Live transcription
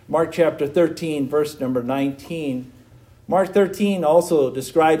Mark chapter 13, verse number 19. Mark 13 also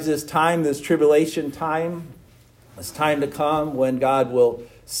describes this time, this tribulation time, this time to come when God will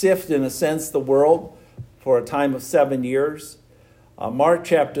sift, in a sense, the world for a time of 7 years. Mark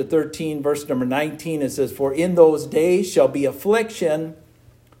chapter 13, verse number 19, it says, "For in those days shall be affliction,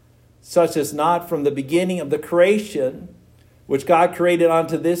 such as not from the beginning of the creation, which God created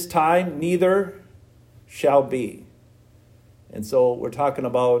unto this time, neither shall be." And so we're talking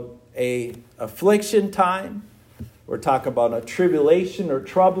about a affliction time. We're talking about a tribulation or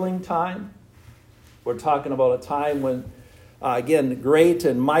troubling time. We're talking about a time when, again, great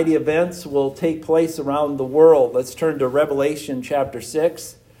and mighty events will take place around the world. Let's turn to Revelation chapter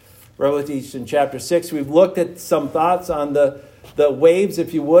 6. Revelation chapter 6, we've looked at some thoughts on the waves,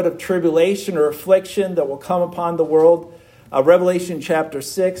 if you would, of tribulation or affliction that will come upon the world. Revelation chapter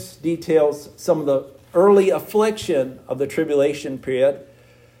 6 details some of the early affliction of the tribulation period,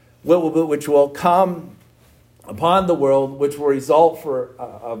 which will come upon the world, which will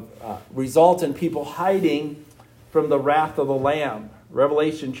result in people hiding from the wrath of the Lamb.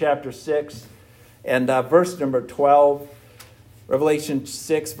 Revelation chapter 6 and verse number 12. Revelation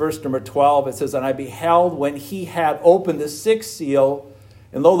 6, verse number 12, it says, "And I beheld when he had opened the sixth seal,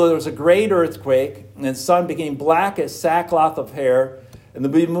 and lo, there was a great earthquake, and the sun became black as sackcloth of hair, and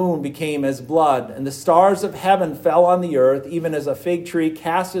the moon became as blood, and the stars of heaven fell on the earth, even as a fig tree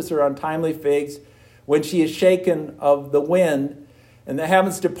casteth her untimely figs when she is shaken of the wind. And the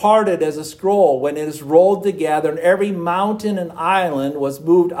heavens departed as a scroll when it is rolled together, and every mountain and island was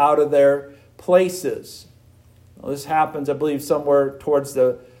moved out of their places." Well, this happens, I believe, somewhere towards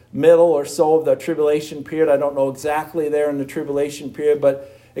the middle or so of the tribulation period. I don't know exactly there in the tribulation period,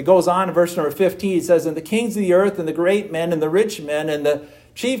 but it goes on in verse number 15. It says, "And the kings of the earth, and the great men, and the rich men, and the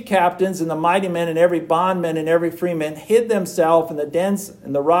chief captains, and the mighty men, and every bondman, and every freeman, hid themselves in the dens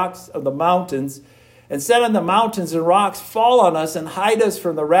and the rocks of the mountains, and said on the mountains and rocks, Fall on us, and hide us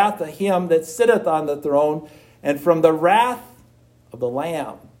from the wrath of him that sitteth on the throne, and from the wrath of the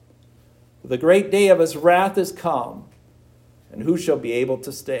Lamb. For the great day of his wrath is come, and who shall be able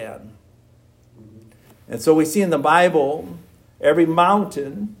to stand?" And so we see in the Bible every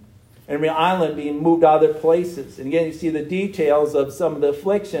mountain, every island being moved out of their places. And again, you see the details of some of the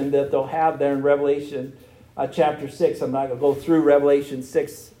affliction that they'll have there in Revelation chapter 6. I'm not going to go through Revelation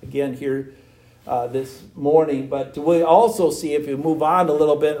 6 again here this morning, but we also see, if you move on a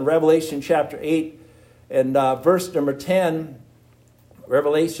little bit, in Revelation chapter 8 and verse number 10,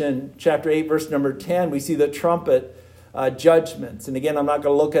 Revelation chapter 8, verse number 10, we see the trumpet judgments. And again, I'm not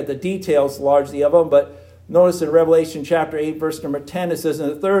going to look at the details largely of them, but notice in Revelation chapter 8, verse number 10, it says, "And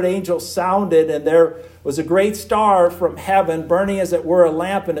the third angel sounded, and there was a great star from heaven, burning as it were a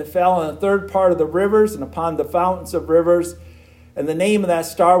lamp, and it fell on the third part of the rivers and upon the fountains of rivers. And the name of that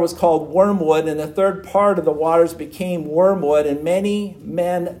star was called Wormwood, and the third part of the waters became wormwood, and many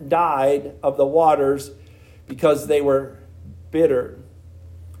men died of the waters because they were bitter."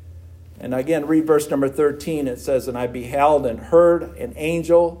 And again, read verse number 13. It says, "And I beheld and heard an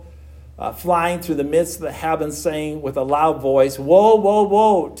angel flying through the midst of the heavens, saying with a loud voice, Woe, woe,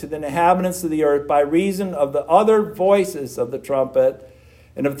 woe to the inhabitants of the earth, by reason of the other voices of the trumpet,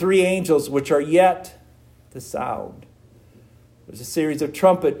 and of three angels which are yet to sound." There's a series of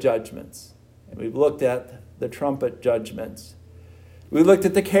trumpet judgments, and we've looked at the trumpet judgments. We looked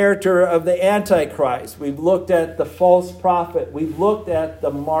at the character of the Antichrist. We've looked at the false prophet. We've looked at the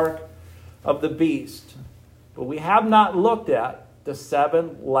mark of the beast. But we have not looked at the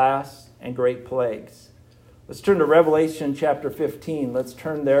seven last and great plagues. Let's turn to Revelation chapter 15. Let's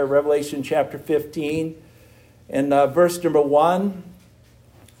turn there, Revelation chapter 15, and verse number 1.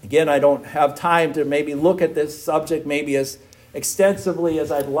 Again, I don't have time to maybe look at this subject maybe as extensively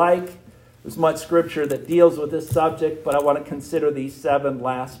as I'd like. There's much scripture that deals with this subject, but I want to consider these seven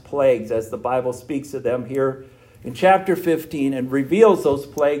last plagues as the Bible speaks of them here in chapter 15 and reveals those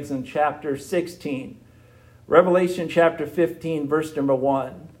plagues in chapter 16. Revelation chapter 15, verse number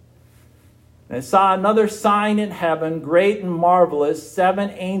 1. "And I saw another sign in heaven, great and marvelous, 7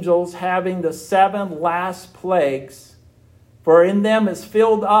 angels having the 7 last plagues, for in them is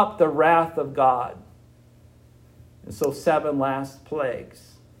filled up the wrath of God." And so 7 last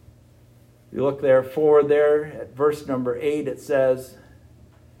plagues. You look therefore there at verse number 8, it says,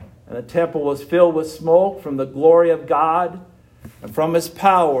 "And the temple was filled with smoke from the glory of God and from his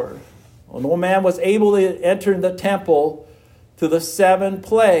power. Well, no man was able to enter the temple till the 7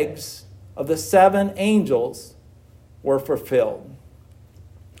 plagues of the 7 angels were fulfilled."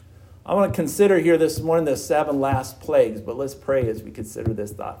 I want to consider here this morning the 7 last plagues, but let's pray as we consider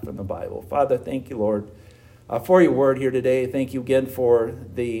this thought from the Bible. Father, thank you, Lord, for your word here today. Thank you again for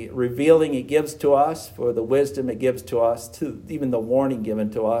the revealing it gives to us, for the wisdom it gives to us, to even the warning given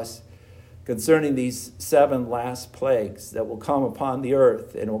to us concerning these 7 last plagues that will come upon the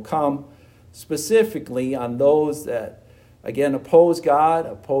earth, and will come specifically on those that, again, oppose God,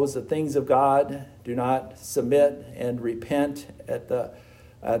 oppose the things of God, do not submit and repent at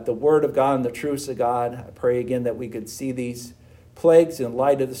the word of God and the truths of God. I pray again that we could see these plagues in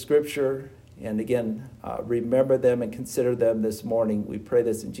light of the Scripture, and again, remember them and consider them this morning. We pray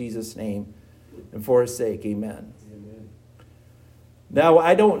this in Jesus' name and for his sake. Amen. Amen. Now,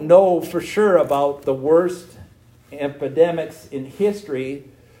 I don't know for sure about the worst epidemics in history,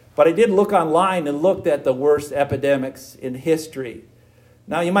 but I did look online and looked at the worst epidemics in history.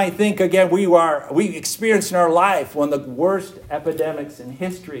 Now, you might think, again, we experienced in our life one of the worst epidemics in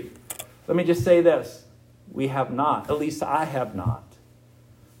history. Let me just say this. We have not. At least I have not.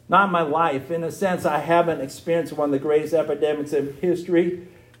 Not in my life. In a sense, I haven't experienced one of the greatest epidemics in history.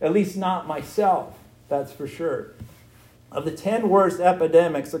 At least not myself. That's for sure. Of the 10 worst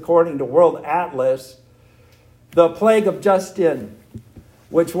epidemics, according to World Atlas, the plague of Justin,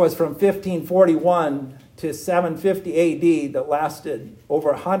 which was from 1541 to 750 AD, that lasted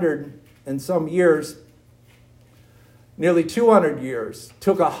over 100 and some years, nearly 200 years,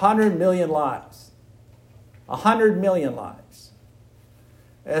 took 100 million lives. 100 million lives.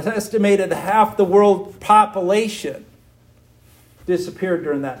 It's estimated that half the world population disappeared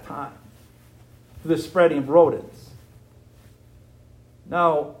during that time through the spreading of rodents.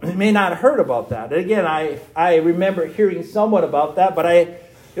 Now, you may not have heard about that. Again, I remember hearing somewhat about that, but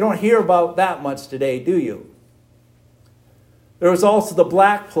you don't hear about that much today, do you? There was also the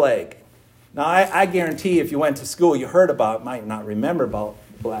Black Plague. Now, I guarantee if you went to school, you heard about it, might not remember about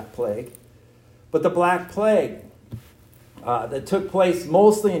the Black Plague. But the Black Plague that took place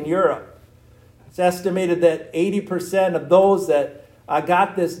mostly in Europe. It's estimated that 80% of those that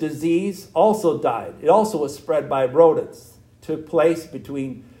got this disease also died. It also was spread by rodents. It took place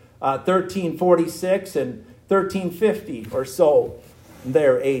between 1346 and 1350 or so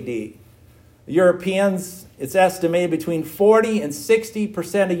there AD. Europeans, it's estimated between 40 and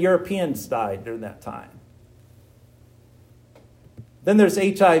 60% of Europeans died during that time. Then there's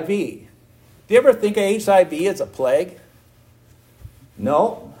HIV. Do you ever think of HIV as a plague?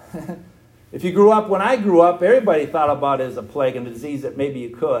 No. If you grew up, when I grew up, everybody thought about it as a plague and a disease that maybe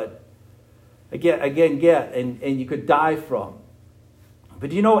you could get and you could die from.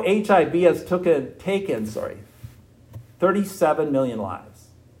 But you know HIV has taken 37 million lives.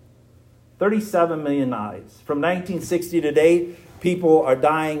 37 million lives. From 1960 to today, people are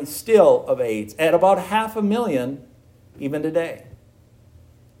dying still of AIDS at about 500,000 even today.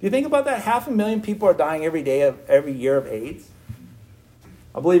 Do you think about that? 500,000 people are dying every year of AIDS.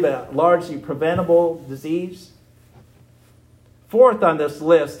 I believe a largely preventable disease. Fourth on this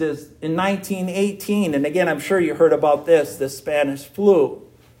list is in 1918, and again, I'm sure you heard about this, the Spanish flu.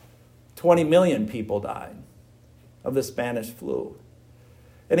 20 million people died of the Spanish flu.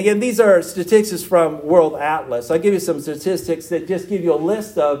 And again, these are statistics from World Atlas. I'll give you some statistics that just give you a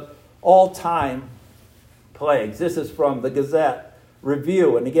list of all-time plagues. This is from the Gazette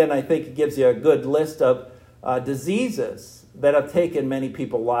Review. And again, I think it gives you a good list of diseases that have taken many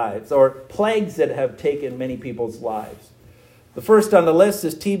people's lives, or plagues that have taken many people's lives. The first on the list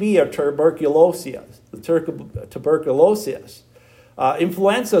is TB, or tuberculosis.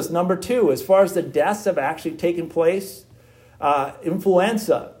 Influenza is number 2. As far as the deaths have actually taken place,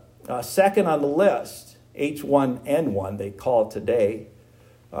 influenza, second on the list. H1N1, they call it today.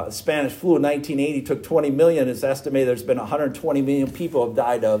 Spanish flu in 1980 took 20 million. It's estimated there's been 120 million people have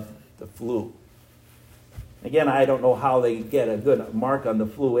died of the flu. Again, I don't know how they get a good mark on the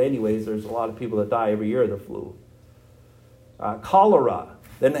flu anyways. There's a lot of people that die every year of the flu. Cholera.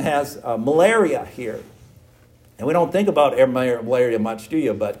 Then it has malaria here. And we don't think about malaria much, do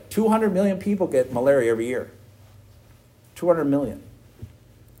you? But 200 million people get malaria every year. 200 million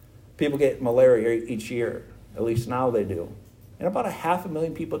people get malaria each year. At least now they do. And about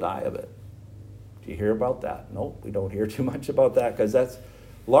 500,000 people die of it. Do you hear about that? Nope, we don't hear too much about that because that's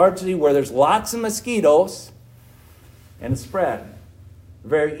largely where there's lots of mosquitoes and it's spread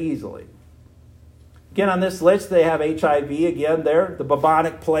very easily. Again, on this list, they have HIV again there, the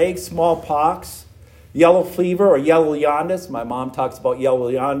bubonic plague, smallpox, yellow fever or yellow jaundice. My mom talks about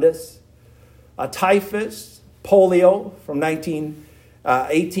yellow jaundice. Typhus, polio from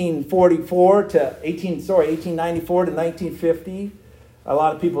 1894 to 1894 to 1950. A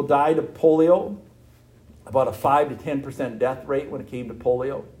lot of people died of polio. About a 5 to 10% death rate when it came to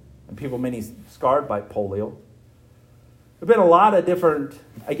polio, and people many scarred by polio. There have been a lot of different,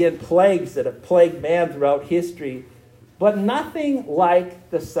 again, plagues that have plagued man throughout history, but nothing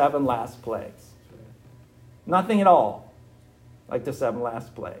like the 7 last plagues. Nothing at all like the 7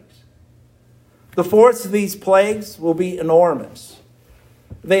 last plagues. The force of these plagues will be enormous.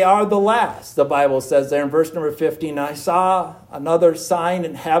 They are the last, the Bible says there in verse number 15. I saw another sign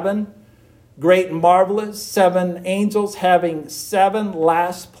in heaven, great and marvelous, 7 angels having 7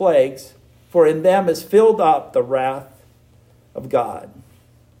 last plagues, for in them is filled up the wrath of God.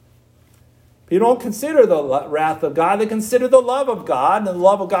 People don't consider the wrath of God, they consider the love of God, and the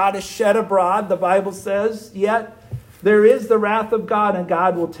love of God is shed abroad, the Bible says. Yet there is the wrath of God, and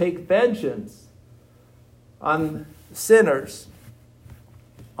God will take vengeance on sinners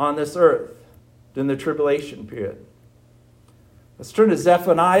on this earth during the tribulation period. Let's turn to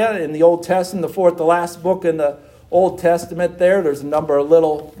Zephaniah in the Old Testament, the 4th, the last book in the Old Testament there. There's a number of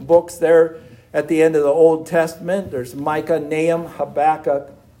little books there at the end of the Old Testament. There's Micah, Nahum,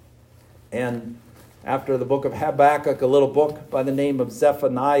 Habakkuk, and after the book of Habakkuk, a little book by the name of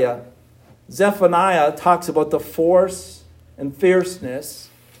Zephaniah. Zephaniah talks about the force and fierceness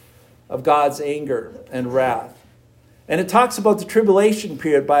of God's anger and wrath. And it talks about the tribulation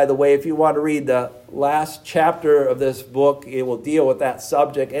period, by the way. If you want to read the last chapter of this book, it will deal with that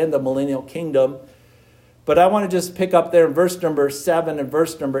subject and the millennial kingdom. But I want to just pick up there in verse number 7 and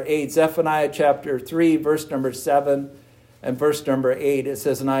verse number 8. Zephaniah chapter 3, verse number 7 and verse number 8. It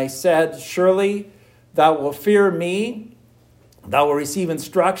says, and I said, surely thou wilt fear me. Thou wilt receive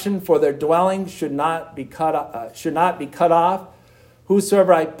instruction, for their dwelling should not be cut off.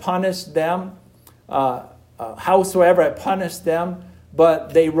 Whosoever I punished them, howsoever I punished them,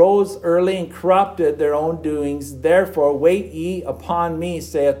 but they rose early and corrupted their own doings. Therefore wait ye upon me,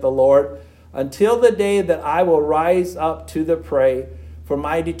 saith the Lord, until the day that I will rise up to the prey. For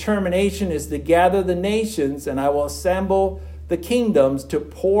my determination is to gather the nations, and I will assemble the kingdoms to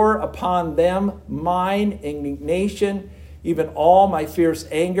pour upon them mine indignation, even all my fierce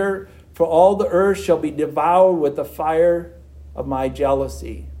anger. For all the earth shall be devoured with the fire of my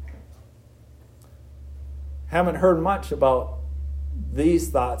jealousy. Haven't heard much about these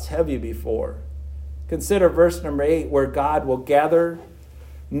thoughts, have you, before? Consider verse number 8, where God will gather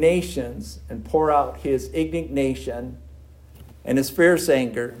nations and pour out his indignation and his fierce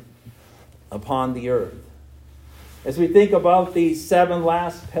anger upon the earth. As we think about these 7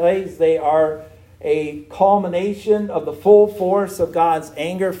 last plagues, they are a culmination of the full force of God's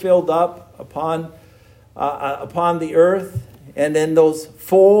anger filled up upon the earth, and then those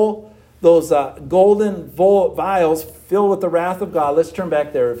golden vials filled with the wrath of God. Let's turn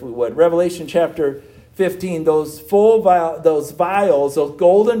back there if we would. Revelation chapter 15, those vials, those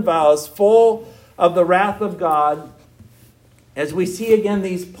golden vials full of the wrath of God. As we see again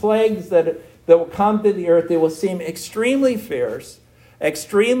these plagues that will come to the earth, they will seem extremely fierce,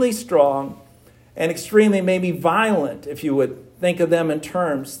 extremely strong, and extremely maybe violent, if you would think of them in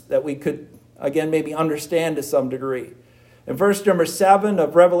terms that we could, again, maybe understand to some degree. In verse number 7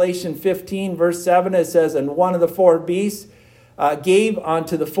 of Revelation 15, verse 7, it says, and one of the 4 beasts gave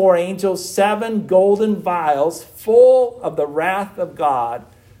unto the 4 angels 7 golden vials full of the wrath of God,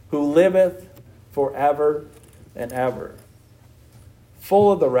 who liveth forever and ever.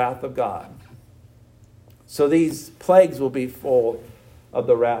 Full of the wrath of God. So these plagues will be full of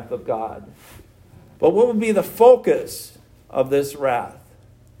the wrath of God. But what will be the focus of this wrath?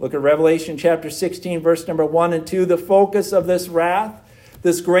 Look at Revelation chapter 16, verse number 1 and 2. The focus of this wrath,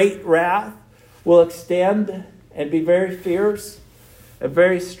 this great wrath, will extend and be very fierce and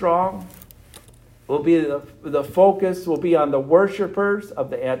very strong. Will be the focus will be on the worshipers of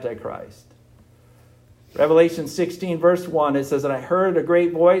the Antichrist. Revelation 16, verse 1, it says, and I heard a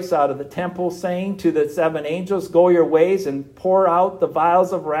great voice out of the temple saying to the 7 angels, go your ways and pour out the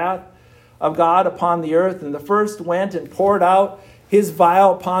vials of wrath of God upon the earth. And the first went and poured out his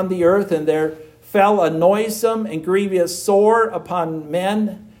vial upon the earth, and there fell a noisome and grievous sore upon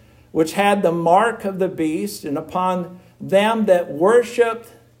men which had the mark of the beast, and upon them that worshipped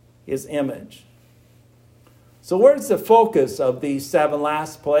his image. So where's the focus of these 7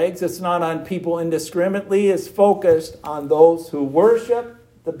 last plagues? It's not on people indiscriminately. It's focused on those who worship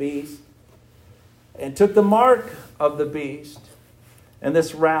the beast and took the mark of the beast, and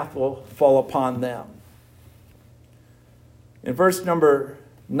this wrath will fall upon them. In verse number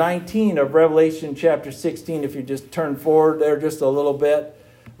 19 of Revelation chapter 16, if you just turn forward there just a little bit,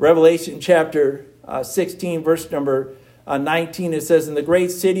 Revelation chapter 16, verse number 19, it says, and the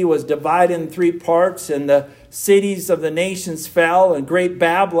great city was divided in 3 parts, and the cities of the nations fell, and great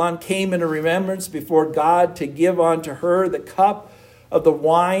Babylon came into remembrance before God to give unto her the cup of the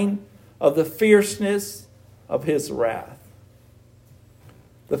wine of the fierceness of his wrath.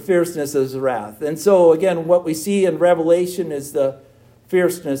 the fierceness of his wrath. And so, again, what we see in Revelation is the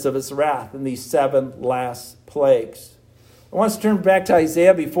fierceness of his wrath in these 7 last plagues. I want us to turn back to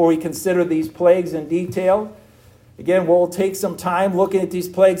Isaiah before we consider these plagues in detail. Again, we'll take some time looking at these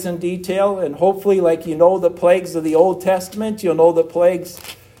plagues in detail, and hopefully, like you know the plagues of the Old Testament, you'll know the plagues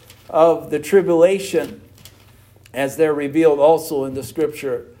of the tribulation as they're revealed also in the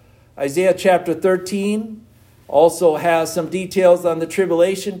Scripture. Isaiah chapter 13 also has some details on the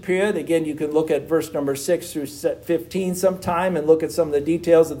tribulation period. Again, you can look at verse number 6 through 15 sometime and look at some of the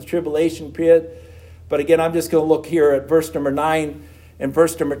details of the tribulation period. But again, I'm just going to look here at verse number 9 and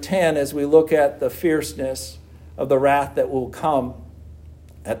verse number 10 as we look at the fierceness of the wrath that will come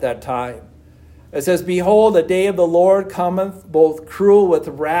at that time. It says, "Behold, the day of the Lord cometh, both cruel with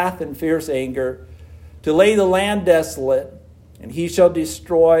wrath and fierce anger, to lay the land desolate, and he shall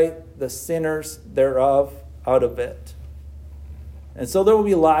destroy the sinners thereof out of it." And so there will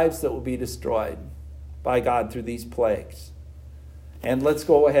be lives that will be destroyed by God through these plagues. And let's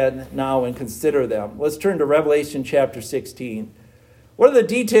go ahead now and consider them. Let's turn to Revelation chapter 16. What are the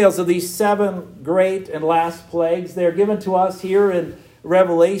details of these 7 great and last plagues? They're given to us here in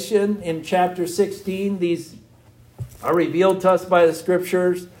Revelation in chapter 16. These are revealed to us by the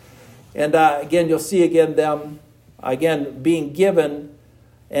Scriptures. And again, you'll see them being given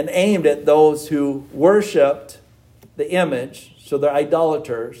and aimed at those who worshipped the image, so they're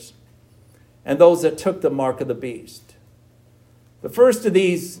idolaters, and those that took the mark of the beast. The first of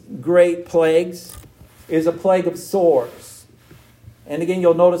these great plagues is a plague of sores. And again,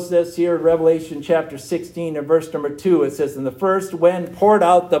 you'll notice this here in Revelation chapter 16 and verse number 2. It says, "And the first wind poured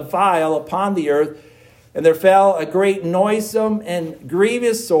out the vial upon the earth, and there fell a great noisome and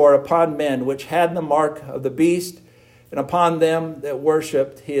grievous sore upon men which had the mark of the beast, and upon them that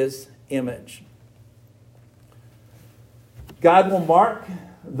worshipped his image." God will mark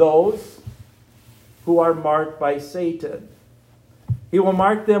those who are marked by Satan. He will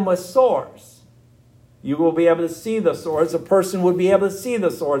mark them with sores. You will be able to see the sores. A person would be able to see the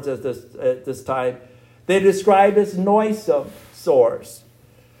sores at this time. They describe as noisome sores.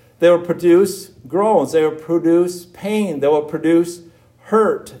 They will produce groans. They will produce pain. They will produce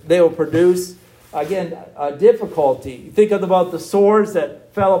hurt. They will produce, again, difficulty. Think about the sores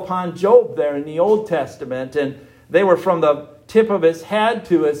that fell upon Job there in the Old Testament. And they were from the tip of his head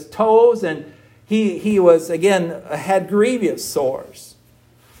to his toes. And he was, again, had grievous sores.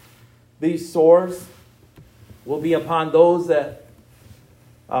 These sores will be upon those that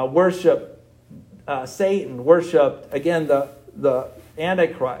worship Satan, worship, again, the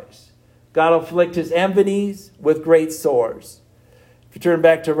Antichrist. God will afflict his enemies with great sores. If you turn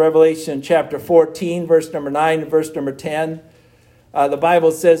back to Revelation chapter 14, verse number 9 and verse number 10, the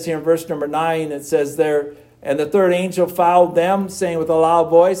Bible says here in verse number 9, it says there, "And the third angel fouled them, saying with a loud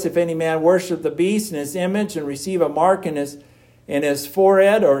voice, If any man worship the beast in his image and receive a mark in his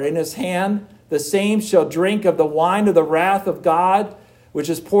forehead or in his hand, the same shall drink of the wine of the wrath of God, which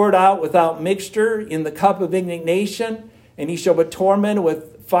is poured out without mixture in the cup of indignation, and he shall be tormented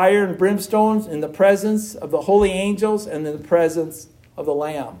with fire and brimstones in the presence of the holy angels and in the presence of the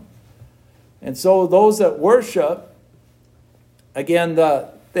Lamb." And so those that worship, again, the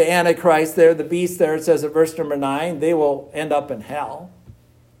Antichrist there, the beast there, it says in verse number 9, they will end up in hell.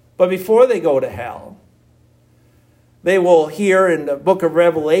 But before they go to hell, they will, here in the book of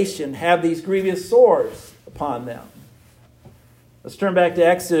Revelation, have these grievous sores upon them. Let's turn back to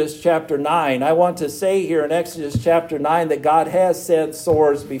Exodus chapter 9. I want to say here in Exodus chapter 9 that God has sent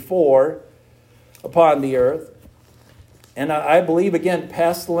sores before upon the earth. And I believe, again,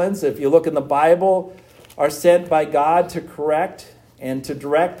 pestilence, if you look in the Bible, are sent by God to correct and to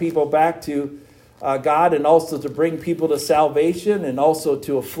direct people back to God, and also to bring people to salvation, and also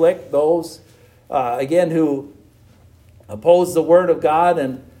to afflict those, again, who oppose the Word of God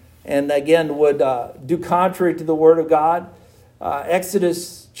and again, would do contrary to the Word of God.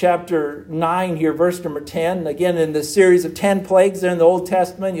 Exodus chapter 9 here, verse number 10. Again, in the series of 10 plagues there in the Old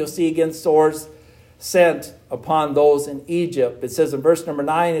Testament, you'll see again sores sent upon those in Egypt. It says in verse number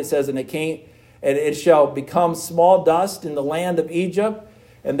 9, it says, "And it shall become small dust in the land of Egypt,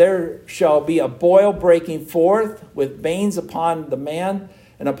 and there shall be a boil breaking forth with veins upon the man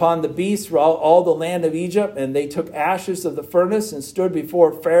and upon the beast throughout all the land of Egypt. And they took ashes of the furnace and stood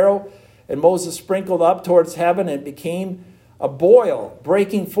before Pharaoh. And Moses sprinkled up towards heaven, and it became a boil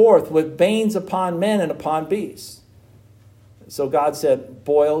breaking forth with veins upon men and upon beasts." So God said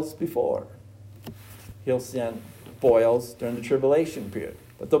boils before. He'll send boils during the tribulation period.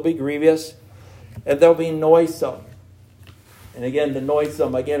 But they'll be grievous and they'll be noisome. And again, the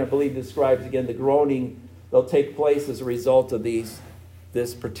noisome, again, I believe describes, again, the groaning that'll take place as a result of these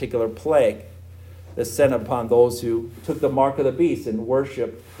this particular plague that's sent upon those who took the mark of the beast and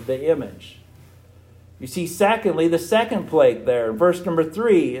worshiped the image. You see, secondly, the second plague there, in verse number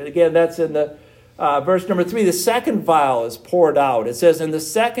 3. Again, that's in the verse number 3. The second vial is poured out. It says, and the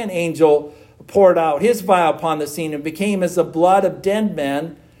second angel poured out his vial upon the scene, and became as the blood of dead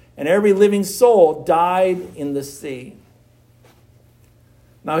men, and every living soul died in the sea.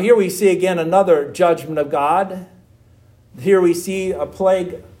 Now here we see again another judgment of God. Here we see a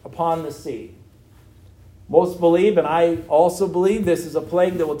plague upon the sea. Most believe, and I also believe, this is a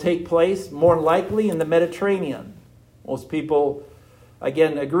plague that will take place more likely in the Mediterranean. Most people,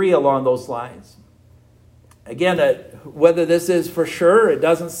 again, agree along those lines. Again, whether this is for sure, it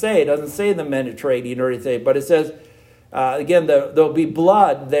doesn't say. It doesn't say the Mediterranean or anything, but it says, again, there'll be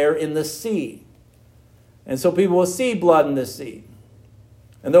blood there in the sea. And so people will see blood in the sea.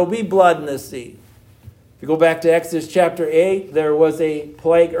 And there'll be blood in the sea. If you go back to Exodus chapter 8, there was a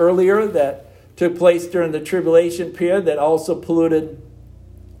plague earlier that took place during the tribulation period that also polluted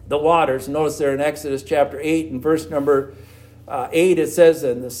the waters. Notice there in Exodus chapter 8 and verse number 8, it says,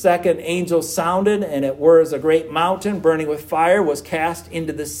 and the second angel sounded, and it was a great mountain burning with fire was cast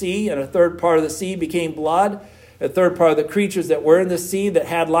into the sea, and a third part of the sea became blood. A third part of the creatures that were in the sea that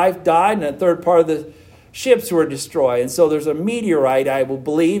had life died, and a third part of the ships were destroyed. And so there's a meteorite, I will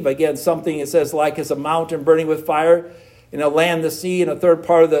believe, again, something it says like as a mountain burning with fire, land the sea, and a third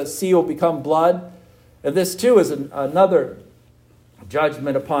part of the sea will become blood. And this too is another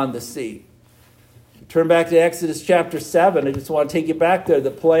judgment upon the sea. Turn back to Exodus chapter 7. I just want to take you back there. The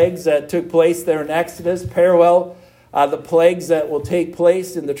plagues that took place there in Exodus parallel the plagues that will take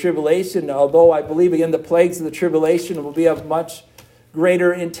place in the tribulation, although I believe, again, the plagues of the tribulation will be of much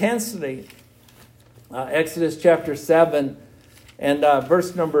greater intensity. Exodus chapter 7 and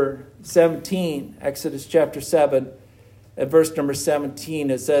verse number 17. Exodus chapter 7 and verse number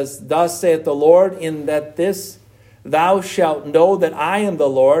 17. It says, thus saith the Lord, in that this thou shalt know that I am the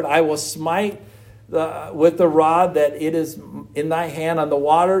Lord. I will smite with the rod that it is in thy hand on the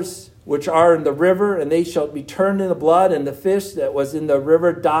waters which are in the river, and they shall be turned into blood, and the fish that was in the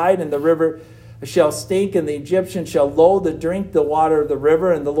river died, and the river shall stink, and the Egyptians shall loathe to drink the water of the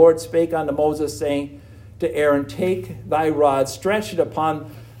river. And the Lord spake unto Moses, saying to Aaron, take thy rod, stretch it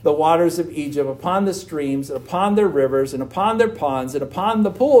upon the waters of Egypt, upon the streams, and upon their rivers, and upon their ponds, and upon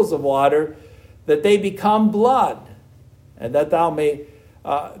the pools of water, that they become blood, and that thou may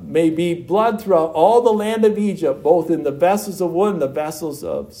be blood throughout all the land of Egypt, both in the vessels of wood and the vessels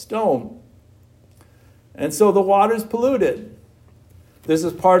of stone. And so the water is polluted. This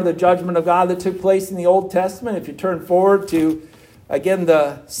is part of the judgment of God that took place in the Old Testament. If you turn forward to, again,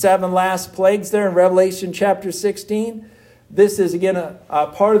 the 7 last plagues there in Revelation chapter 16, this is, again, a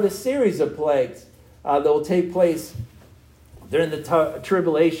part of the series of plagues that will take place during the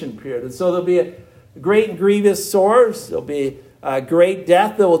tribulation period. And so there'll be a great and grievous sores. There'll be great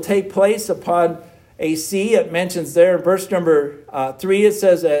death that will take place upon a sea. It mentions there in verse number 3, it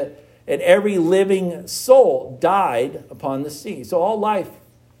says that and every living soul died upon the sea. So all life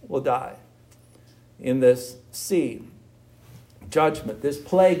will die in this sea judgment, this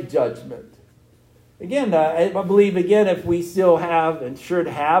plague judgment. Again, I believe, again, if we still have, and should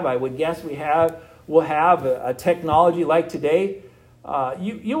have, I would guess we'll have a technology like today,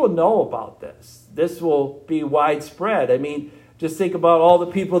 you will know about this. This will be widespread. I mean, just think about all the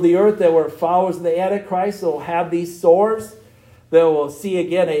people of the earth that were followers of the Antichrist that will have these sores. They will see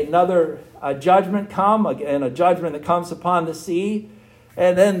again another judgment come, and a judgment that comes upon the sea.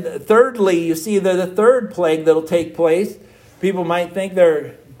 And then thirdly, you see the third plague that will take place. People might think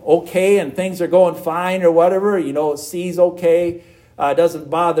they're okay and things are going fine or whatever. Sea's okay. It doesn't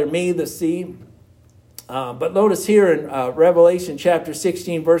bother me, the sea. But notice here in Revelation chapter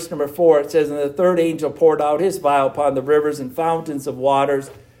 16, verse number 4, it says, and the third angel poured out his vial upon the rivers and fountains of waters,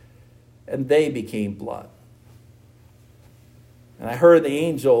 and they became blood. And I heard the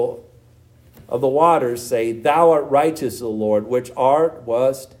angel of the waters say, thou art righteous, O Lord, which art,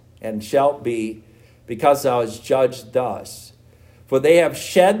 wast, and shalt be, because thou hast judged thus. For they have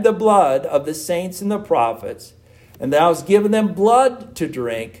shed the blood of the saints and the prophets, and thou hast given them blood to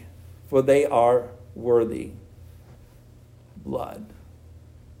drink, for they are worthy. Blood.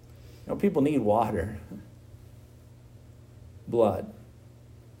 People need water. Blood.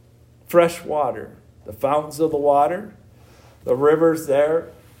 Fresh water. The fountains of the water, the rivers there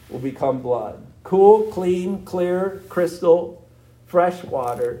will become blood. Cool, clean, clear, crystal, fresh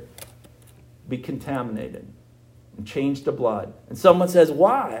water be contaminated and changed to blood. And someone says,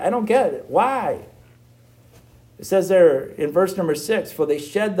 why? I don't get it. Why? It says there in verse number 6, for they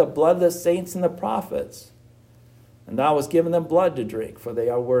shed the blood of the saints and the prophets. And thou hast given them blood to drink, for they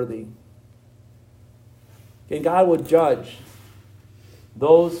are worthy. And God will judge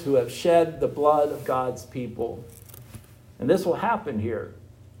those who have shed the blood of God's people. And this will happen here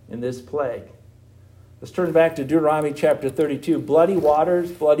in this plague. Let's turn back to Deuteronomy chapter 32. Bloody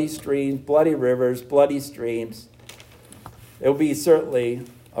waters, bloody streams, bloody rivers, bloody streams. It will be certainly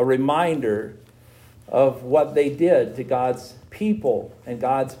a reminder of what they did to God's people and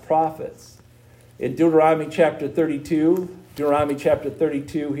God's prophets. In Deuteronomy chapter 32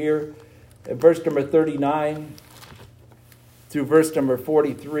 here, at verse number 39 through verse number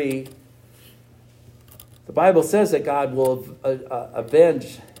 43, the Bible says that God will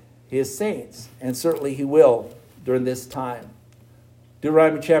avenge his saints, and certainly he will during this time.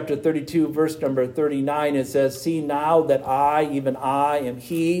 Deuteronomy chapter 32, verse number 39, it says, See now that I, even I, am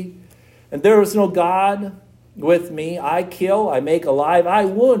he, and there is no God with me. I kill, I make alive, I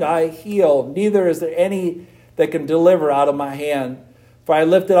wound, I heal. Neither is there any that can deliver out of my hand. For I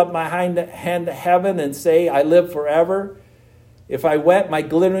lifted up my hand to heaven and say, I live forever. If I whet my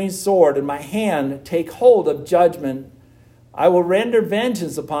glittering sword and my hand take hold of judgment, I will render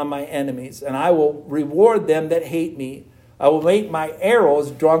vengeance upon my enemies, and I will reward them that hate me. I will make my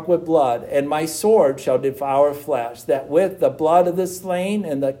arrows drunk with blood, and my sword shall devour flesh, that with the blood of the slain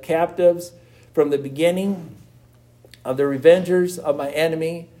and the captives from the beginning of the revengers of my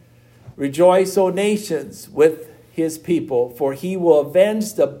enemy, rejoice, O nations, with his people, for he will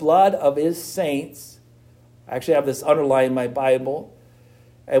avenge the blood of his saints. I actually have this underlined in my Bible.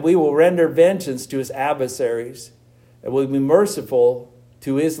 And we will render vengeance to his adversaries, and will be merciful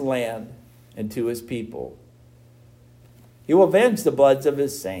to his land and to his people. He will avenge the bloods of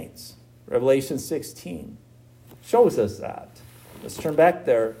his saints. Revelation 16 shows us that. Let's turn back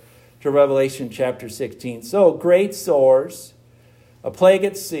there to Revelation chapter 16. So, great sores, a plague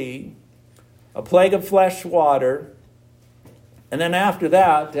at sea, a plague of flesh water, and then after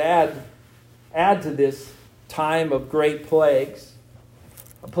that, to add to this time of great plagues,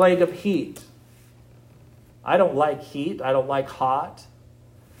 a plague of heat. I don't like heat. I don't like hot.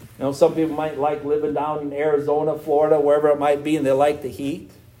 You know, some people might like living down in Arizona, Florida, wherever it might be, and they like the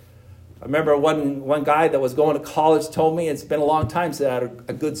heat. I remember one guy that was going to college told me it's been a long time since I had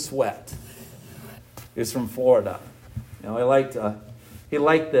a good sweat. He was from Florida. You know, he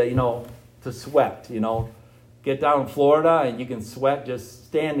liked to sweat, Get down in Florida and you can sweat just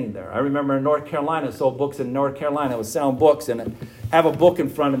standing there. I remember in North Carolina, I sold books in North Carolina. I was selling books and I'd have a book in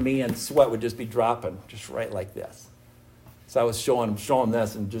front of me and sweat would just be dropping, just right like this. So I was showing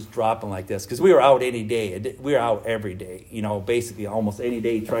this and just dropping like this because we were out any day. We were out every day, basically almost any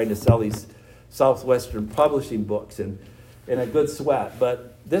day trying to sell these Southwestern publishing books and in a good sweat.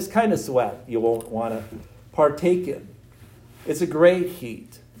 But this kind of sweat you won't want to partake in. It's a great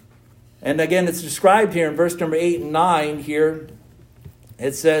heat. And again, it's described here in verse number 8 and 9 here.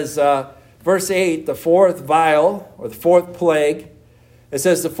 It says, verse 8, the fourth vial, or the fourth plague, it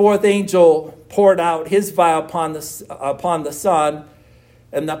says, the fourth angel poured out his vial upon the sun,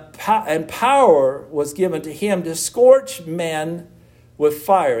 and power was given to him to scorch men with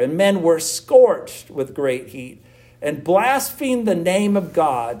fire. And men were scorched with great heat, and blasphemed the name of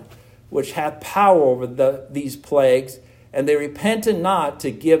God, which hath power over these plagues, and they repented not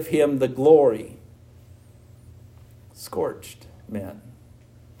to give him the glory. Scorched men.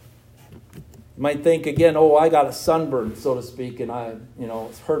 You might think again, I got a sunburn, so to speak, and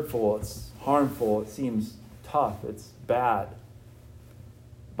it's hurtful, it's harmful, it seems tough, it's bad.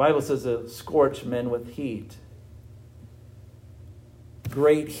 The Bible says it scorched men with heat.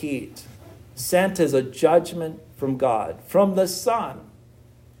 Great heat. Sent as a judgment from God, from the sun.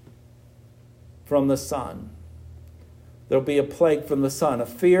 From the sun. There'll be a plague from the sun, a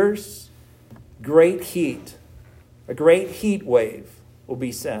fierce, great heat, a great heat wave will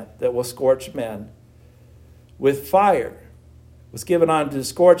be sent that will scorch men with fire. It was given on to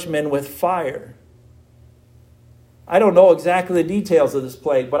scorch men with fire. I don't know exactly the details of this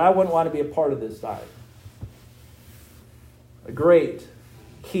plague, but I wouldn't want to be a part of this time. A great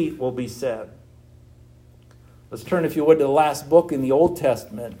heat will be sent. Let's turn, if you would, to the last book in the Old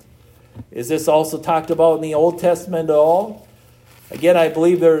Testament. Is this also talked about in the Old Testament at all? Again, I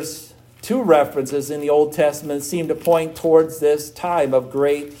believe there's two references in the Old Testament that seem to point towards this time of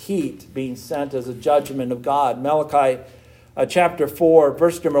great heat being sent as a judgment of God. Malachi chapter 4,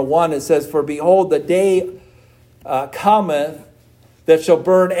 verse number 1, it says, For behold, the day cometh that shall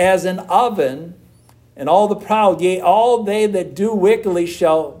burn as an oven, and all the proud, yea, all they that do wickedly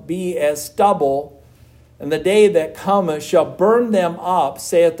shall be as stubble. And the day that cometh shall burn them up,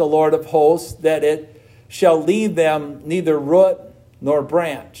 saith the Lord of hosts, that it shall leave them neither root nor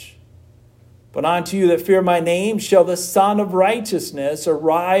branch. But unto you that fear my name shall the Son of Righteousness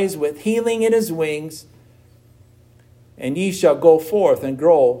arise with healing in his wings, and ye shall go forth and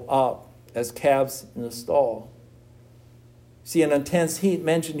grow up as calves in the stall. See an intense heat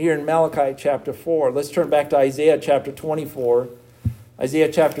mentioned here in Malachi chapter 4. Let's turn back to Isaiah chapter 24.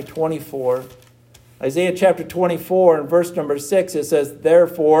 Isaiah chapter 24. Isaiah chapter 24 and verse number 6, it says,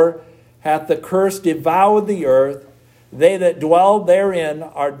 Therefore hath the curse devoured the earth, they that dwell therein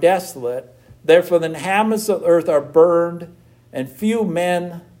are desolate. Therefore the inhabitants of the earth are burned, and few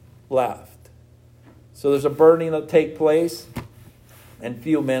men left. So there's a burning that take place, and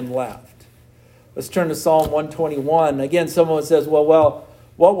few men left. Let's turn to Psalm 121. Again, someone says, well,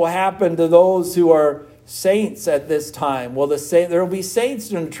 what will happen to those who are saints at this time? Well, there will be saints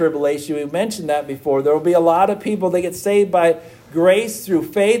during the tribulation. We mentioned that before. There will be a lot of people that get saved by grace through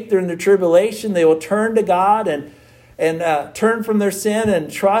faith during the tribulation. They will turn to God and turn from their sin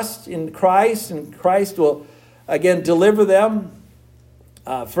and trust in Christ. And Christ will, again, deliver them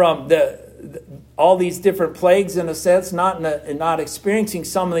from all these different plagues, in a sense, not experiencing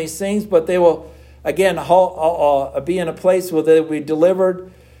some of these things, but they will, again, be in a place where they will be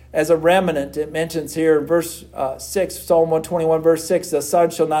delivered as a remnant. It mentions here in verse 6, Psalm 121, verse 6, the sun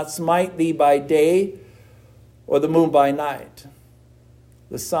shall not smite thee by day, or the moon by night.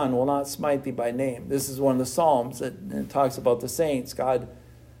 The sun will not smite thee by name. This is one of the Psalms that talks about the saints, God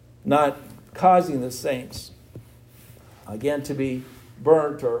not causing the saints, again, to be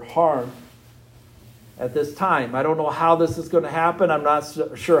burnt or harmed at this time. I don't know how this is going to happen. I'm not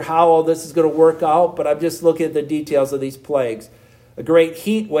sure how all this is going to work out, but I'm just looking at the details of these plagues. A great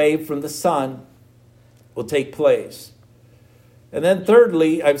heat wave from the sun will take place. And then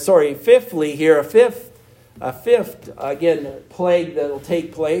fifthly here, a fifth, again, plague that will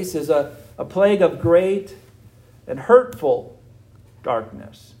take place is a plague of great and hurtful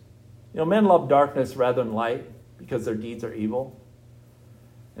darkness. Men love darkness rather than light because their deeds are evil.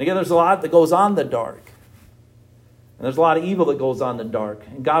 And again, there's a lot that goes on in the dark. And there's a lot of evil that goes on in the dark.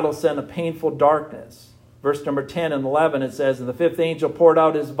 And God will send a painful darkness. Verse number 10 and 11, it says, And the fifth angel poured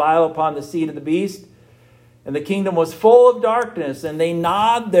out his vial upon the seat of the beast, and the kingdom was full of darkness, and they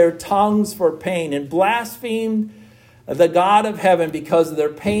gnawed their tongues for pain, and blasphemed the God of heaven because of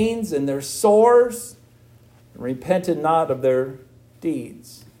their pains and their sores, and repented not of their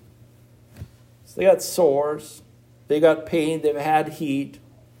deeds. So they got sores, they got pain, they've had heat,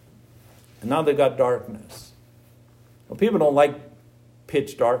 and now they've got darkness. Well, people don't like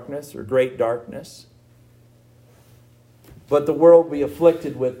pitch darkness or great darkness. But the world will be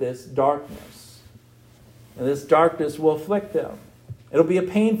afflicted with this darkness. And this darkness will afflict them. It'll be a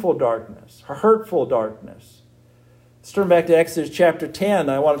painful darkness, a hurtful darkness. Let's turn back to Exodus chapter 10.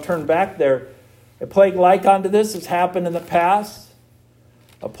 I want to turn back there. A plague like unto this has happened in the past.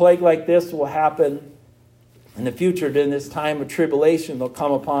 A plague like this will happen in the future during this time of tribulation. They'll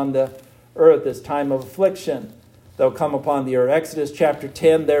come upon the earth, this time of affliction. They'll come upon the earth. Exodus chapter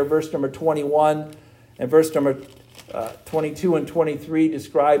 10 there, verse number 21 and verse number 22 and 23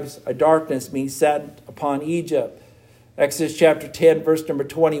 describes a darkness being set upon Egypt. Exodus chapter 10, verse number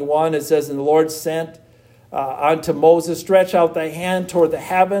 21, it says, And the Lord sent unto Moses, Stretch out thy hand toward the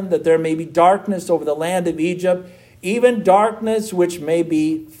heaven, that there may be darkness over the land of Egypt, even darkness which may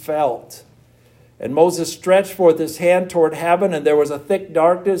be felt. And Moses stretched forth his hand toward heaven, and there was a thick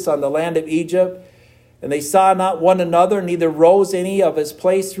darkness on the land of Egypt. And they saw not one another, neither rose any of his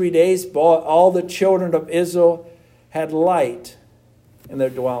place 3 days, but all the children of Israel had light in their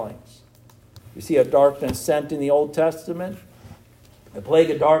dwellings. You see a darkness sent in the Old Testament. A plague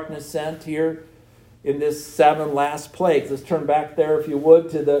of darkness sent here in this 7 last plagues. Let's turn back there, if you would,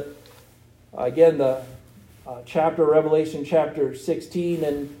 to the chapter of Revelation, chapter 16.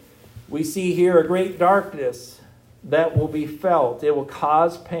 And we see here a great darkness that will be felt. It will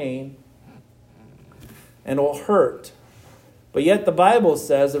cause pain and it will hurt. But yet the Bible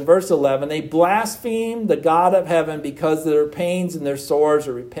says in verse 11, they blasphemed the God of heaven because of their pains and their sores,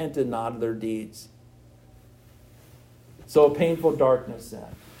 or repented not of their deeds. So a painful darkness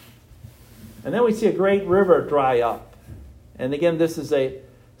then. And then we see a great river dry up. And again, this is a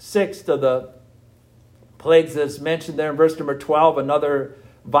sixth of the plagues that's mentioned there in verse number 12. Another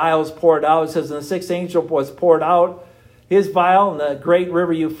vial is poured out. It says, And the sixth angel was poured out his vial in the great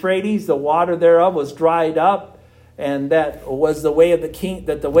river Euphrates. The water thereof was dried up. And that was the way of the king,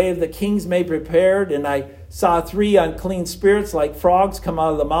 that the way of the kings may be prepared. And I saw 3 unclean spirits like frogs come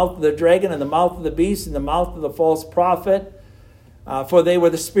out of the mouth of the dragon, and the mouth of the beast, and the mouth of the false prophet. For they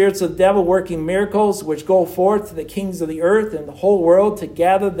were the spirits of the devil working miracles, which go forth to the kings of the earth and the whole world to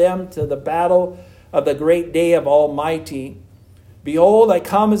gather them to the battle of the great day of Almighty. Behold, I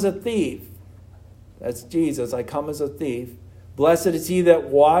come as a thief. That's Jesus. I come as a thief. Blessed is he that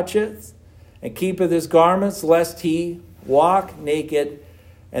watcheth and keepeth his garments, lest he walk naked,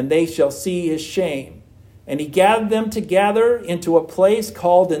 and they shall see his shame. And he gathered them together into a place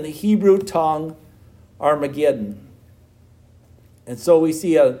called in the Hebrew tongue Armageddon. And so we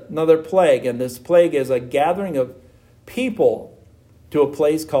see another plague, and this plague is a gathering of people to a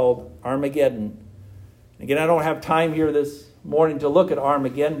place called Armageddon. Again, I don't have time here this morning to look at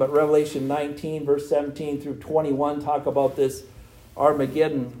Armageddon, but Revelation 19, verse 17 through 21 talk about this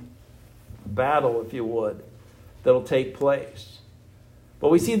Armageddon battle, if you would, that'll take place.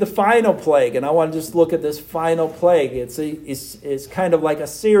 But we see the final plague, and I want to just look at this final plague. It's kind of like a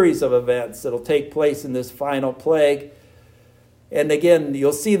series of events that'll take place in this final plague. And again,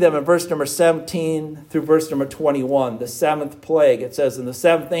 you'll see them in verse number 17 through verse number 21, the seventh plague. It says, and the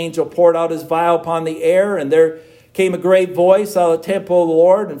seventh angel poured out his vial upon the air, and there came a great voice out of the temple of the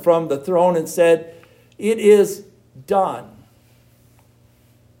Lord and from the throne, and said, it is done.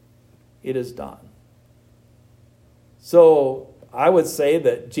 It is done. So I would say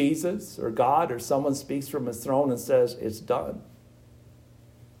that Jesus or God or someone speaks from his throne and says, it's done.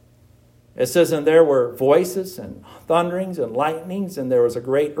 It says, and there were voices and thunderings and lightnings, and there was a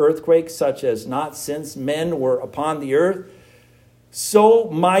great earthquake, such as not since men were upon the earth. So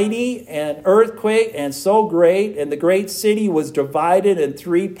mighty an earthquake and so great, and the great city was divided in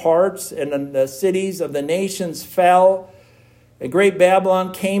three parts, and the cities of the nations fell. And great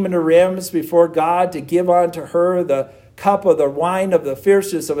Babylon came into rims before God to give unto her the cup of the wine of the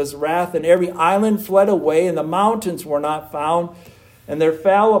fierceness of his wrath, and every island fled away, and the mountains were not found. And there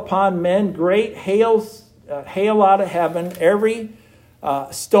fell upon men great hail out of heaven. Every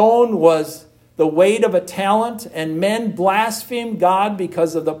stone was the weight of a talent, and men blasphemed God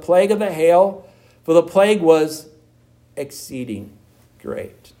because of the plague of the hail, for the plague was exceeding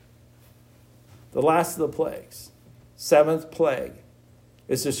great. The last of the plagues, seventh plague,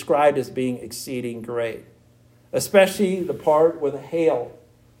 is described as being exceeding great, especially the part where the hail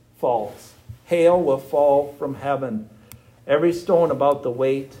falls. Hail will fall from heaven. Every stone about the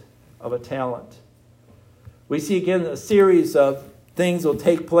weight of a talent. We see again a series of things will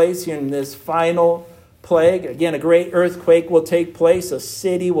take place here in this final plague. Again, a great earthquake will take place. A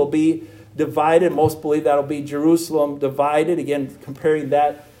city will be divided. Most believe that'll be Jerusalem divided. Again, comparing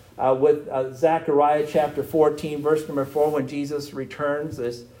that with Zechariah chapter 14, verse number 4, when Jesus returns,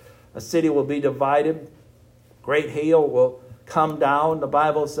 a city will be divided. Great hail will come down, the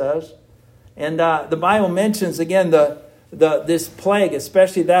Bible says. And the Bible mentions, again, this plague,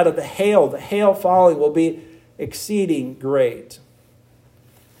 especially that of the hail falling, will be exceeding great.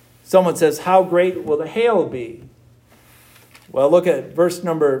 Someone says, how great will the hail be? Well, look at verse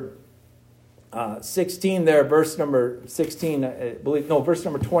number 16 there, verse number 16, verse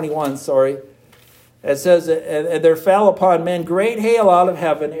number 21, sorry. It says, and there fell upon men great hail out of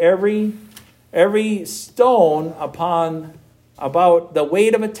heaven, every stone upon about the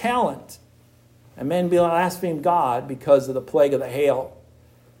weight of a talent. And men blasphemed God because of the plague of the hail,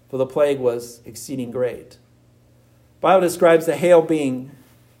 for the plague was exceeding great. The Bible describes the hail being,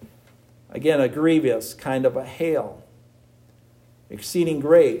 again, a grievous kind of a hail. Exceeding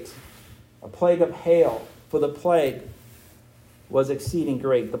great. A plague of hail, for the plague was exceeding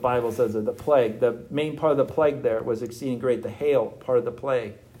great. The Bible says that the main part of the plague there was exceeding great. The hail part of the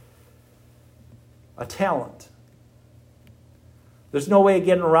plague. A talent. There's no way of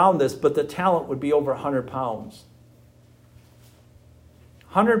getting around this, but the talent would be over 100 pounds.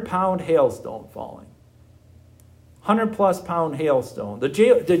 100-pound hailstone falling. 100-plus pound hailstone. The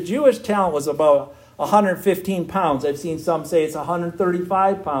Jewish talent was about 115 pounds. I've seen some say it's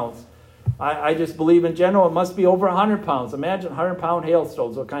 135 pounds. I just believe in general it must be over 100 pounds. Imagine 100-pound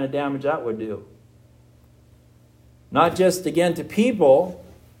hailstones, what kind of damage that would do. Not just, again, to people,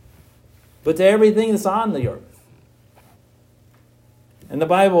 but to everything that's on the earth. And the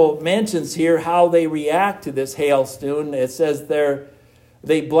Bible mentions here how they react to this hailstone. It says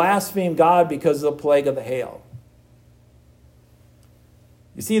they blaspheme God because of the plague of the hail.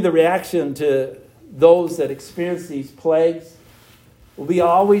 You see, the reaction to those that experience these plagues will be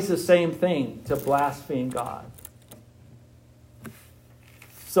always the same thing, to blaspheme God.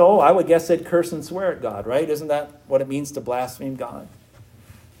 So I would guess they'd curse and swear at God, right? Isn't that what it means to blaspheme God?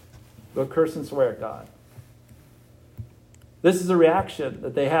 They'll curse and swear at God. This is the reaction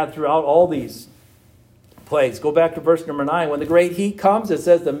that they had throughout all these plagues. Go back to verse number 9. When the great heat comes, it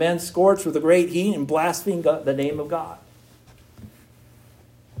says the men scorched with the great heat and blasphemed the name of God.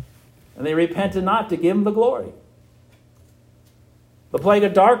 And they repented not to give him the glory. The plague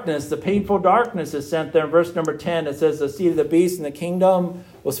of darkness, the painful darkness is sent there in verse number 10. It says, the seed of the beast in the kingdom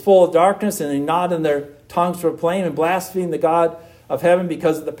was full of darkness, and they gnawed in their tongues to proclaim and blaspheme the God of heaven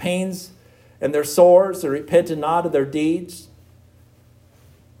because of the pains and their sores. They repented not of their deeds.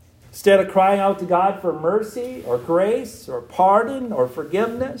 Instead of crying out to God for mercy or grace or pardon or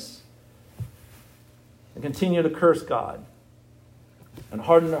forgiveness, they continue to curse God and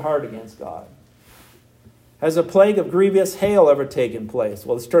harden their heart against God. Has a plague of grievous hail ever taken place?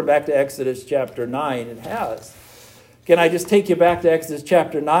 Well, let's turn back to Exodus chapter 9. It has. Can I just take you back to Exodus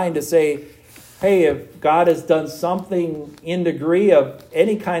chapter 9 to say, hey, if God has done something in degree of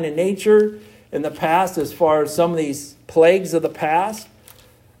any kind of nature in the past as far as some of these plagues of the past,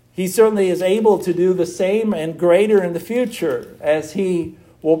 he certainly is able to do the same and greater in the future as he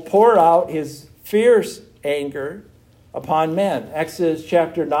will pour out his fierce anger upon men. Exodus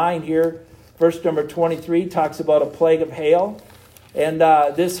chapter 9 here, verse number 23 talks about a plague of hail. And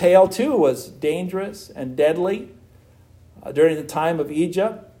this hail too was dangerous and deadly during the time of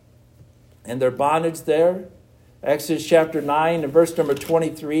Egypt and their bondage there. Exodus chapter 9 and verse number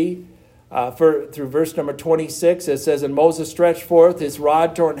 23 through verse number 26, it says, and Moses stretched forth his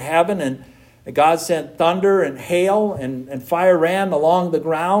rod toward heaven, and God sent thunder and hail, and fire ran along the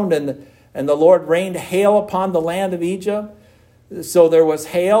ground, and the Lord rained hail upon the land of Egypt. So there was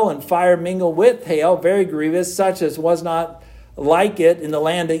hail and fire mingled with hail, very grievous, such as was not like it in the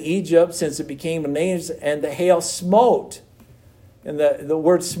land of Egypt since it became a name, and the hail smote. And the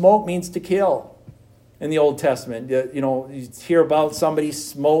word smote means to kill in the Old Testament. You hear about somebody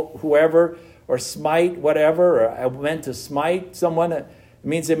smote whoever, or smite whatever, or meant to smite someone. It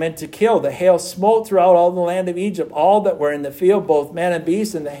means they meant to kill. The hail smote throughout all the land of Egypt, all that were in the field, both man and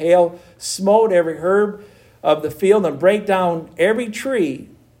beast, and the hail smote every herb of the field and break down every tree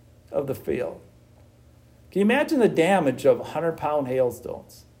of the field. Can you imagine the damage of 100-pound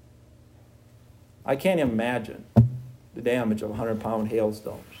hailstones? I can't imagine the damage of 100-pound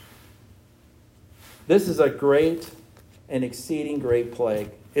hailstones. This is a great and exceeding great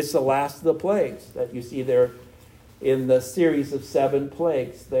plague. It's the last of the plagues that you see there in the series of 7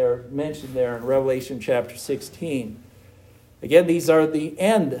 plagues. They're mentioned there in Revelation chapter 16. Again, these are the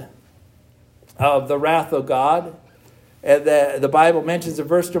end of the wrath of God. And the Bible mentions in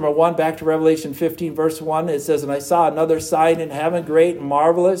verse number 1, back to Revelation 15, verse 1, it says, and I saw another sign in heaven, great and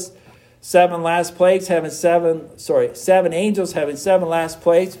marvelous, 7 last plagues, seven angels having 7 last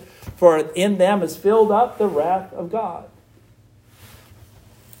plagues, for in them is filled up the wrath of God.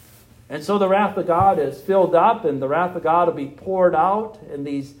 And so the wrath of God is filled up, and the wrath of God will be poured out in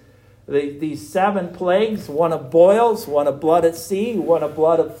these 7 plagues, one of boils, one of blood at sea, one of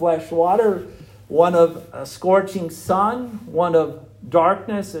blood of flesh water, one of a scorching sun, one of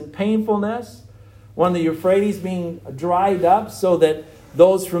darkness and painfulness, one of the Euphrates being dried up so that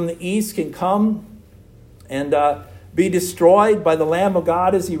those from the east can come and be destroyed by the Lamb of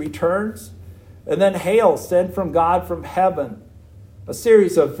God as he returns. And then hail sent from God from heaven. A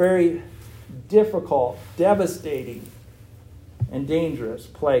series of very difficult, devastating, and dangerous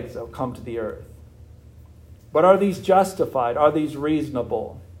plagues that will come to the earth. But are these justified? Are these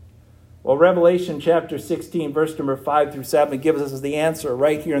reasonable? Well, Revelation chapter 16, verse number 5 through 7 gives us the answer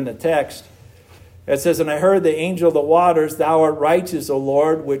right here in the text. It says, and I heard the angel of the waters, thou art righteous, O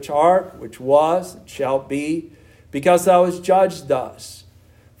Lord, which art, which was, and shalt be, because thou hast judged thus.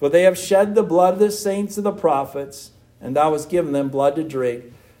 For they have shed the blood of the saints and the prophets, and thou hast given them blood to drink,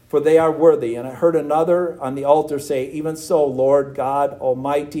 for they are worthy. And I heard another on the altar say, even so, Lord God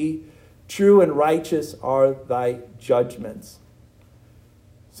Almighty, true and righteous are thy judgments.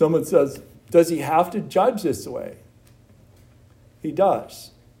 Someone says, does he have to judge this way? He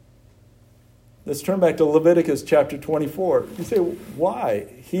does. Let's turn back to Leviticus chapter 24. You say, why?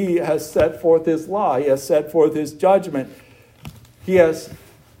 He has set forth his law. He has set forth his judgment. He has,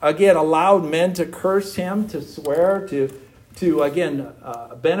 again, allowed men to curse him, to swear, to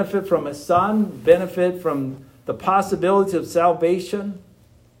benefit from his son, benefit from the possibility of salvation.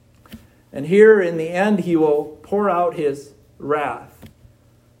 And here in the end, he will pour out his wrath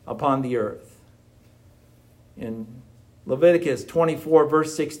upon the earth. In Leviticus 24,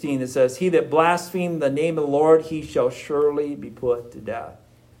 verse 16, it says, he that blasphemed the name of the Lord, he shall surely be put to death.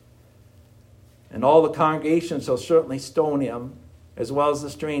 And all the congregation shall certainly stone him, as well as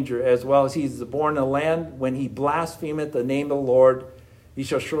the stranger, as well as he is born in the land. When he blasphemeth the name of the Lord, he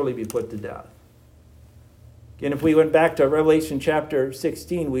shall surely be put to death. Again, if we went back to Revelation chapter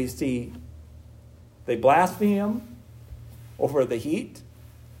 16, we see they blaspheme him over the heat.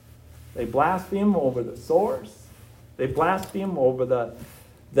 They blaspheme over the sores. They blaspheme over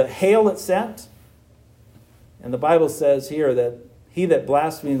the hail it sent. And the Bible says here that he that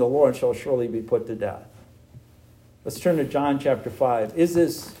blasphemes the Lord shall surely be put to death. Let's turn to John chapter 5. Is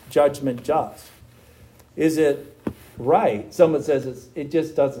this judgment just? Is it right? Someone says it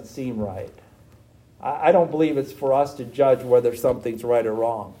just doesn't seem right. I don't believe it's for us to judge whether something's right or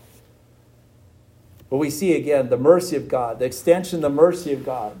wrong. But we see again the mercy of God, the extension of the mercy of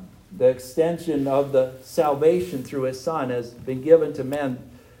God, the extension of the salvation through his Son has been given to men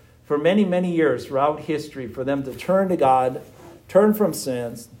for many, many years throughout history for them to turn to God, turn from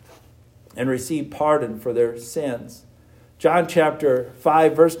sins, and receive pardon for their sins. John chapter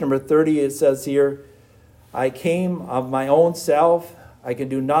 5, verse number 30, it says here, I came of my own self. I can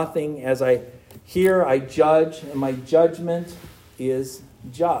do nothing. As I hear, I judge, and my judgment is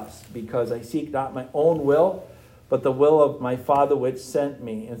just, because I seek not my own will, but the will of my Father which sent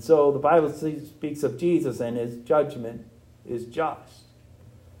me. And so the Bible speaks of Jesus, and his judgment is just.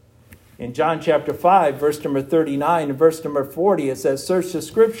 In John chapter 5, verse number 39 and verse number 40, it says, search the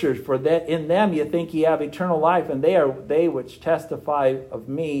scriptures, for that in them you think ye have eternal life, and they are they which testify of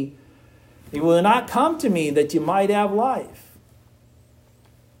me. You will not come to me that you might have life.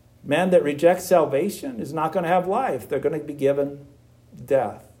 Man that rejects salvation is not going to have life. They're going to be given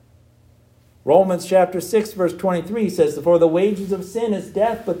death. Romans chapter 6, verse 23 says, for the wages of sin is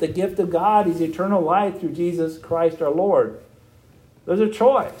death, but the gift of God is eternal life through Jesus Christ our Lord. There's a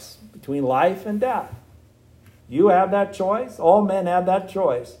choice between life and death. You have that choice. All men have that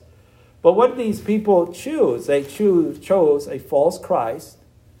choice. But what did these people choose? They chose a false Christ,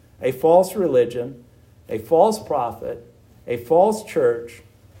 a false religion, a false prophet, a false church,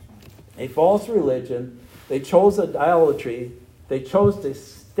 a false religion. They chose idolatry. They chose to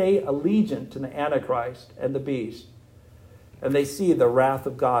stay allegiant to the Antichrist and the beast. And they see the wrath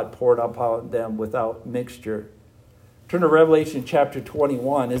of God poured upon them without mixture. Turn to Revelation chapter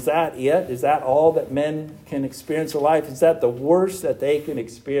 21. Is that it? Is that all that men can experience in life? Is that the worst that they can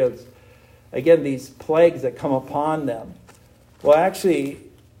experience? Again, these plagues that come upon them. Well, actually,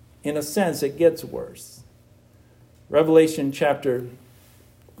 in a sense, it gets worse. Revelation chapter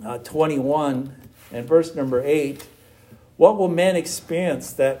 21 and verse number 8. What will men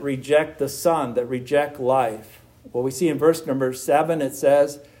experience that reject the Son, that reject life? Well, we see in verse number 7, it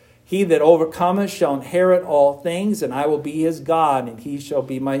says, he that overcometh shall inherit all things, and I will be his God, and he shall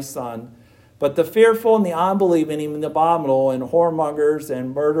be my son. But the fearful and the unbelieving, even the abominable, and whoremongers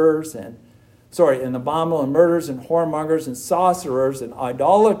and murderers, and abominable and murderers and whoremongers and sorcerers and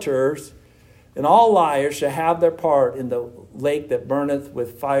idolaters, and all liars shall have their part in the lake that burneth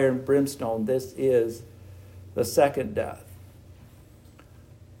with fire and brimstone. This is the second death.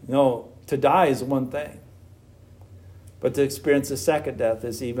 You know, to die is one thing. But to experience the second death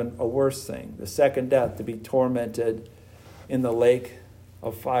is even a worse thing. The second death, to be tormented in the lake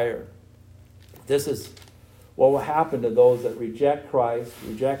of fire. This is what will happen to those that reject Christ,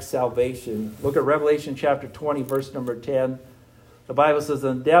 reject salvation. Look at Revelation chapter 20, verse number 10. The Bible says,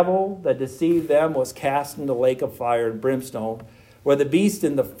 the devil that deceived them was cast into the lake of fire and brimstone, where the beast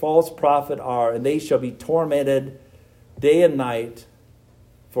and the false prophet are, and they shall be tormented day and night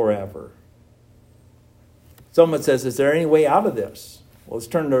forever. Someone says, is there any way out of this? Well, let's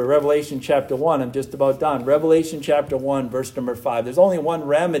turn to Revelation chapter 1. I'm just about done. Revelation chapter 1, verse number 5. There's only one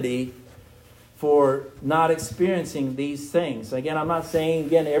remedy for not experiencing these things. Again, I'm not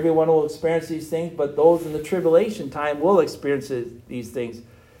saying, everyone will experience these things, but those in the tribulation time will experience these things.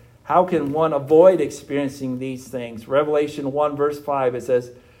 How can one avoid experiencing these things? Revelation 1, verse 5, it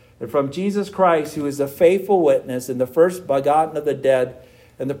says, and from Jesus Christ, who is the faithful witness and the first begotten of the dead,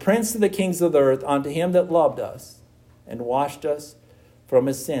 and the prince of the kings of the earth, unto him that loved us and washed us from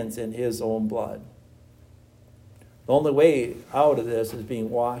his sins in his own blood. The only way out of this is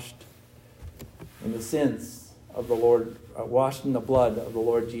being washed in the sins of the Lord, washed in the blood of the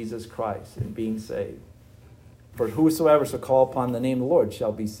Lord Jesus Christ, and being saved. For whosoever shall call upon the name of the Lord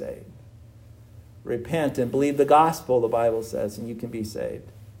shall be saved. Repent and believe the gospel, the Bible says, and you can be saved.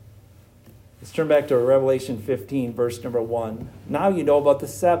 Let's turn back to Revelation 15, verse number 1. Now you know about the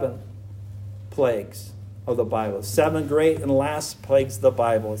 7 plagues of the Bible. 7 great and last plagues of the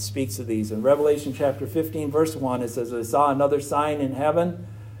Bible. It speaks of these. In Revelation chapter 15, verse 1, it says, I saw another sign in heaven,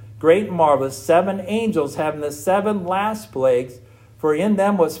 great and marvelous, 7 angels having the 7 last plagues, for in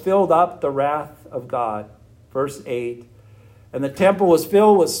them was filled up the wrath of God. Verse 8, and the temple was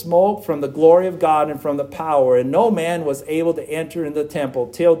filled with smoke from the glory of God and from the power, and no man was able to enter in the temple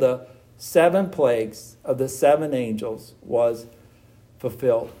till the 7 plagues of the 7 angels was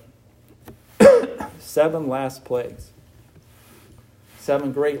fulfilled. 7 last plagues.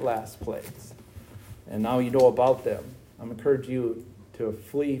 7 great last plagues. And now you know about them. I'm encouraging you to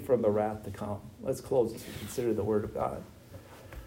flee from the wrath to come. Let's close as we consider the Word of God.